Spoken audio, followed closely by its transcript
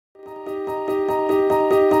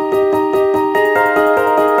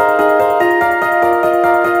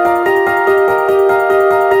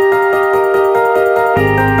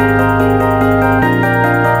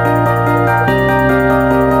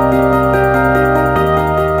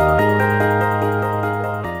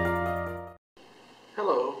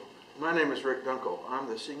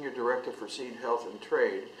the Senior Director for Seed Health and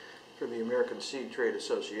Trade for the American Seed Trade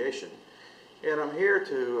Association. And I'm here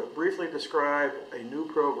to briefly describe a new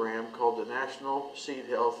program called the National Seed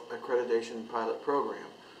Health Accreditation Pilot Program,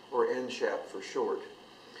 or Nshapp for short.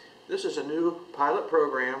 This is a new pilot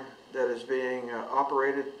program that is being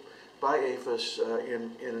operated by APHIS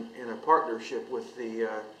in a partnership with the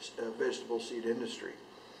vegetable seed industry.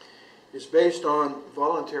 It's based on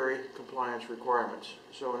voluntary compliance requirements.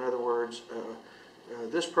 So in other words,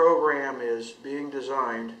 this program is being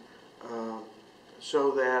designed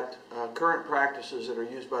so that current practices that are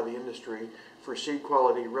used by the industry for seed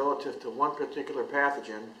quality relative to one particular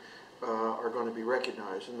pathogen are going to be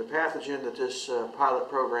recognized. And the pathogen that this pilot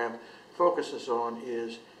program focuses on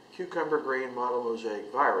is cucumber green mottle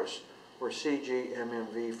mosaic virus, or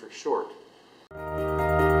CGMMV for short.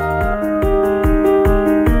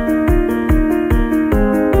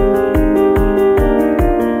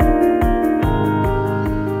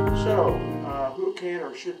 So, who can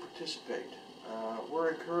or should participate? We're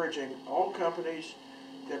encouraging all companies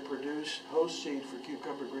that produce host seed for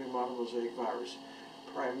cucumber green mottle mosaic virus,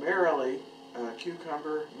 primarily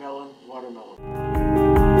cucumber, melon, watermelon.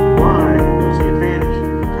 Why is the advantage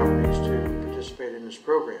for companies to participate in this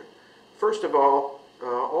program? First of all,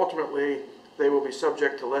 ultimately, they will be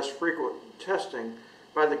subject to less frequent testing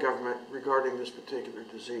by the government regarding this particular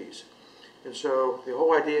disease. And so the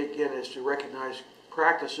whole idea, again, is to recognize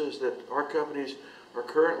practices that our companies are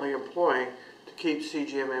currently employing to keep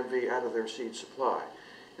CGMMV out of their seed supply.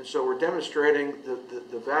 And so we're demonstrating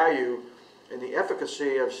the value and the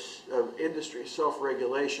efficacy of industry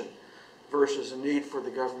self-regulation versus the need for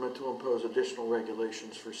the government to impose additional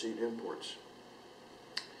regulations for seed imports.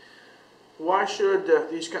 Why should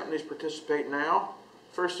these companies participate now?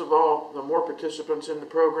 First of all, the more participants in the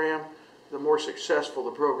program, the more successful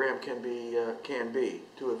the program can be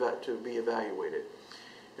to be evaluated.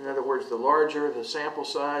 In other words, the larger the sample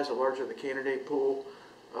size, the larger the candidate pool,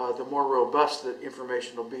 the more robust the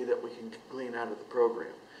information will be that we can glean out of the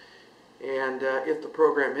program. And if the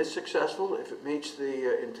program is successful, if it meets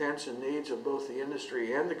the intents and needs of both the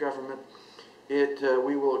industry and the government,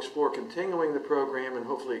 we will explore continuing the program and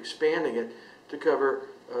hopefully expanding it to cover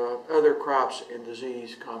other crops and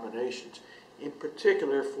disease combinations, in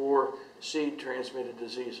particular for seed-transmitted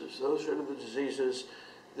diseases. Those are the diseases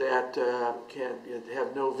that can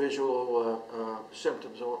have no visual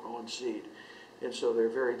symptoms on seed, and so they're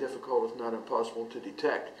very difficult, if not impossible, to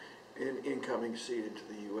detect in incoming seed into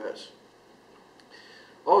the U.S.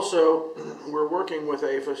 Also, we're working with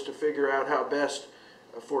APHIS to figure out how best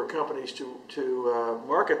for companies to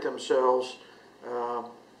market themselves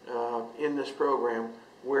in this program,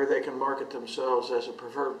 where they can market themselves as a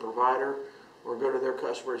preferred provider or go to their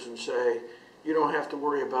customers and say, you don't have to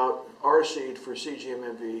worry about our seed for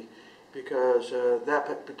CGMMV because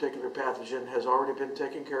that particular pathogen has already been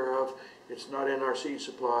taken care of. It's not in our seed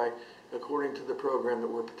supply according to the program that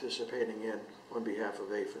we're participating in on behalf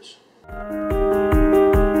of APHIS.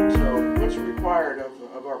 So what's required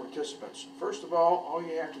of our participants? First of all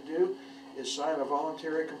you have to do is sign a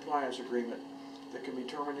voluntary compliance agreement that can be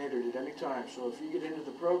terminated at any time. So if you get into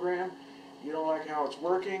the program, you don't like how it's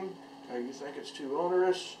working, you think it's too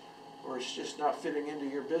onerous, or it's just not fitting into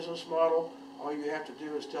your business model, all you have to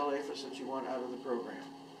do is tell APHIS that you want out of the program.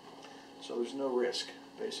 So there's no risk,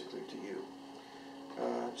 basically, to you.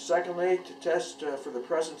 Secondly, to test for the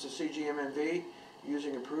presence of CGMMV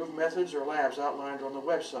using approved methods or labs outlined on the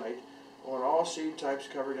website on all seed types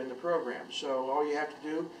covered in the program. So all you have to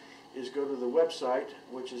do is go to the website,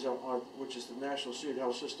 which is the National Seed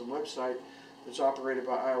Health System website that's operated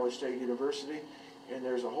by Iowa State University, and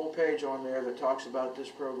there's a whole page on there that talks about this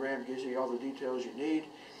program, gives you all the details you need,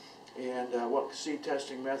 and what seed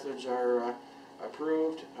testing methods are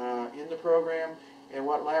approved in the program, and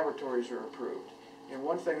what laboratories are approved. And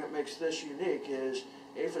one thing that makes this unique is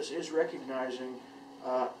APHIS is recognizing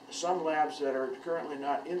some labs that are currently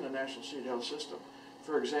not in the National Seed Health System.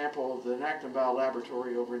 For example, the Nshapp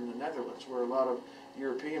laboratory over in the Netherlands, where a lot of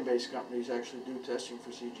European-based companies actually do testing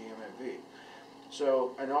for CGMMV.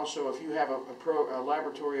 So, and also if you have a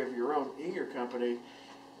laboratory of your own in your company,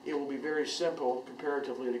 it will be very simple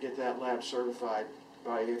comparatively to get that lab certified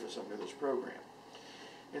by APHIS under this program.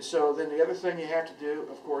 And so then the other thing you have to do,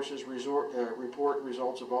 of course, is report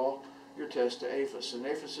results of all your tests to APHIS. And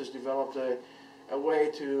APHIS has developed a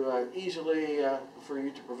way to easily for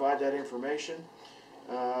you to provide that information.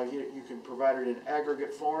 You can provide it in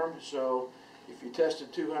aggregate form. So if you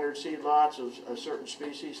tested 200 seed lots of a certain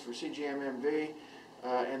species for CGMMV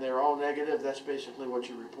and they're all negative, that's basically what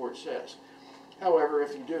your report says. However,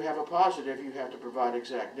 if you do have a positive, you have to provide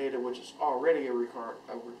exact data, which is already a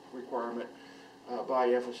requirement by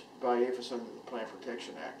APHIS under the Plant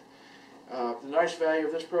Protection Act. The nice value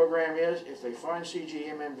of this program is if they find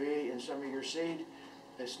CGMMV in some of your seed,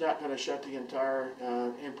 it's not going to shut the entire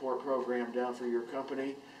import program down for your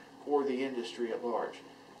company or the industry at large.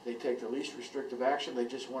 They take the least restrictive action. They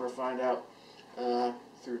just want to find out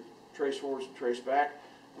through trace forwards and trace back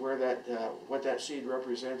where that what that seed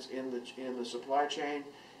represents in the supply chain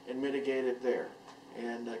and mitigate it there,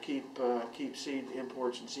 and keep seed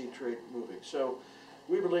imports and seed trade moving. So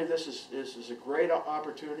we believe this is a great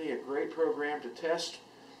opportunity, a great program to test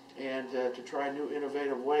and to try new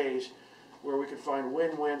innovative ways where we can find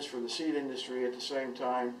win-wins for the seed industry at the same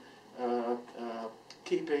time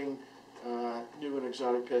keeping new and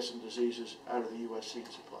exotic pests and diseases out of the U.S. seed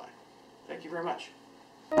supply. Thank you very much.